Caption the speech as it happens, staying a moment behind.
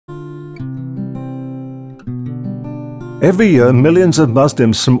Every year, millions of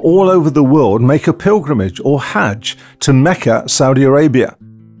Muslims from all over the world make a pilgrimage or Hajj to Mecca, Saudi Arabia.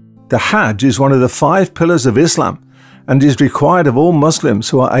 The Hajj is one of the 5 pillars of Islam and is required of all Muslims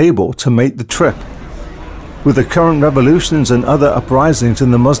who are able to make the trip. With the current revolutions and other uprisings in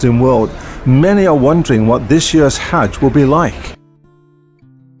the Muslim world, many are wondering what this year's Hajj will be like.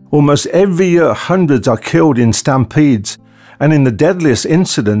 Almost every year, hundreds are killed in stampedes, and in the deadliest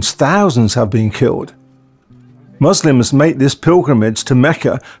incidents, thousands have been killed. Muslims make this pilgrimage to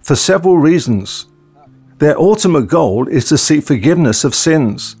Mecca for several reasons. Their ultimate goal is to seek forgiveness of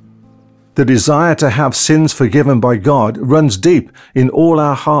sins. The desire to have sins forgiven by God runs deep in all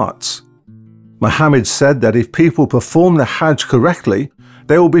our hearts. Muhammad said that if people perform the Hajj correctly,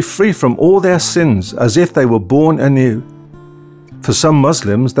 they will be free from all their sins as if they were born anew. For some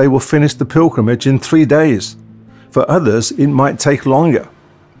Muslims, they will finish the pilgrimage in 3 days. For others, it might take longer.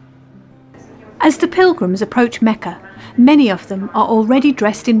 As the pilgrims approach Mecca, many of them are already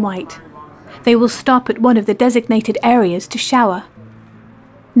dressed in white. They will stop at one of the designated areas to shower.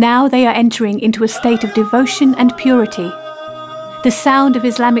 Now they are entering into a state of devotion and purity. The sound of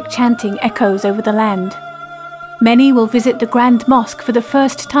Islamic chanting echoes over the land. Many will visit the Grand Mosque for the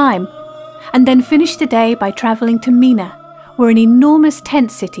first time, and then finish the day by travelling to Mina, where an enormous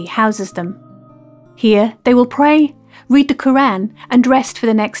tent city houses them. Here they will pray, read the Quran, and rest for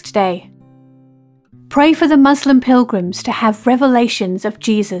the next day. Pray for the Muslim pilgrims to have revelations of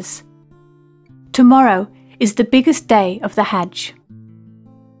Jesus. Tomorrow is the biggest day of the Hajj.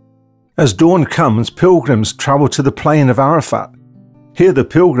 As dawn comes, pilgrims travel to the plain of Arafat. Here the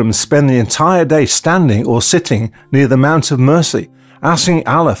pilgrims spend the entire day standing or sitting near the Mount of Mercy, asking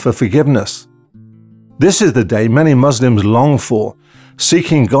Allah for forgiveness. This is the day many Muslims long for,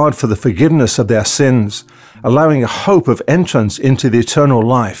 seeking God for the forgiveness of their sins, allowing a hope of entrance into the eternal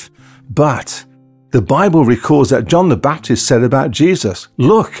life. But the Bible records that John the Baptist said about Jesus,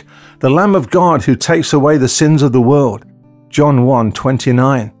 "Look, the Lamb of God who takes away the sins of the world." John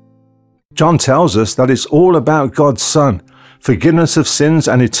 1:29. John tells us that it's all about God's Son. Forgiveness of sins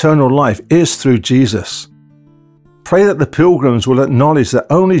and eternal life is through Jesus. Pray that the pilgrims will acknowledge that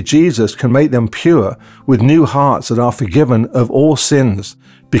only Jesus can make them pure with new hearts that are forgiven of all sins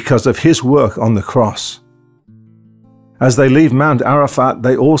because of His work on the cross. As they leave Mount Arafat,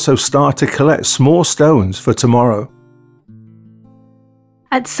 they also start to collect small stones for tomorrow.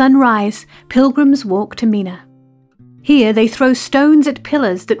 At sunrise, pilgrims walk to Mina. Here they throw stones at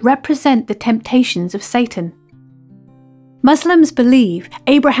pillars that represent the temptations of Satan. Muslims believe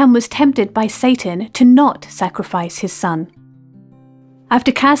Abraham was tempted by Satan to not sacrifice his son.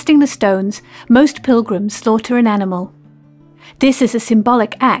 After casting the stones, most pilgrims slaughter an animal. This is a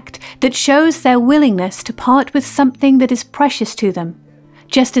symbolic act that shows their willingness to part with something that is precious to them,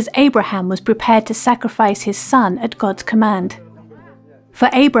 just as Abraham was prepared to sacrifice his son at God's command. For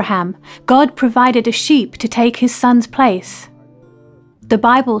Abraham, God provided a sheep to take his son's place. The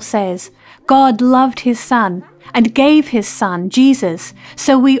Bible says, God loved his son and gave his son, Jesus,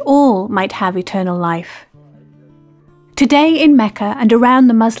 so we all might have eternal life. Today in Mecca and around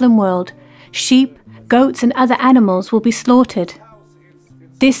the Muslim world, sheep, goats and other animals will be slaughtered.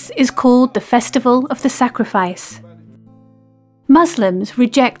 This is called the Festival of the Sacrifice. Muslims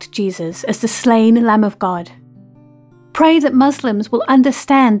reject Jesus as the slain Lamb of God. Pray that Muslims will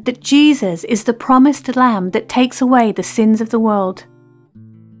understand that Jesus is the promised Lamb that takes away the sins of the world.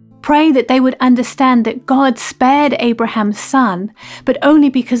 Pray that they would understand that God spared Abraham's son, but only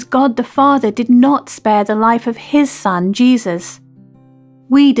because God the Father did not spare the life of his son, Jesus.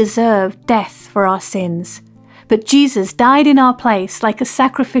 We deserve death for our sins, but Jesus died in our place like a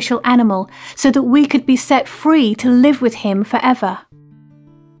sacrificial animal so that we could be set free to live with him forever.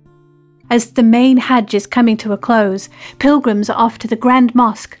 As the main Hajj is coming to a close, pilgrims are off to the Grand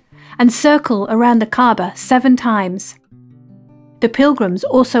Mosque and circle around the Kaaba 7 times. The pilgrims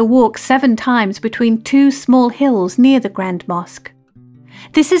also walk 7 times between 2 small hills near the Grand Mosque.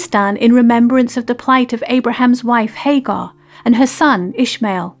 This is done in remembrance of the plight of Abraham's wife Hagar and her son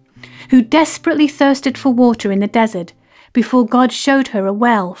Ishmael, who desperately thirsted for water in the desert before God showed her a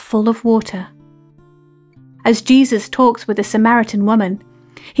well full of water. As Jesus talks with a Samaritan woman,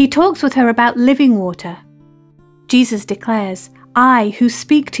 he talks with her about living water. Jesus declares, "I who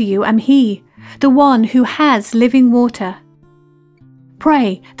speak to you am he, the one who has living water."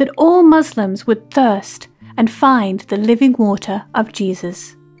 Pray that all Muslims would thirst and find the living water of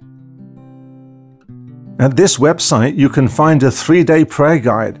Jesus. At this website, you can find a 3-day prayer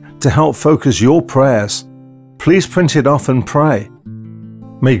guide to help focus your prayers. Please print it off and pray.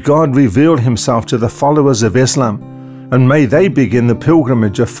 May God reveal himself to the followers of Islam, and may they begin the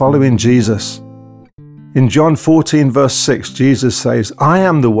pilgrimage of following Jesus. In John 14 verse 6, Jesus says, "I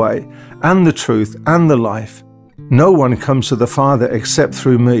am the way and the truth and the life. No one comes to the Father except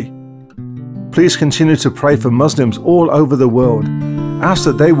through me." Please continue to pray for Muslims all over the world. Ask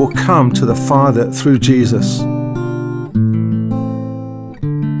that they will come to the Father through Jesus.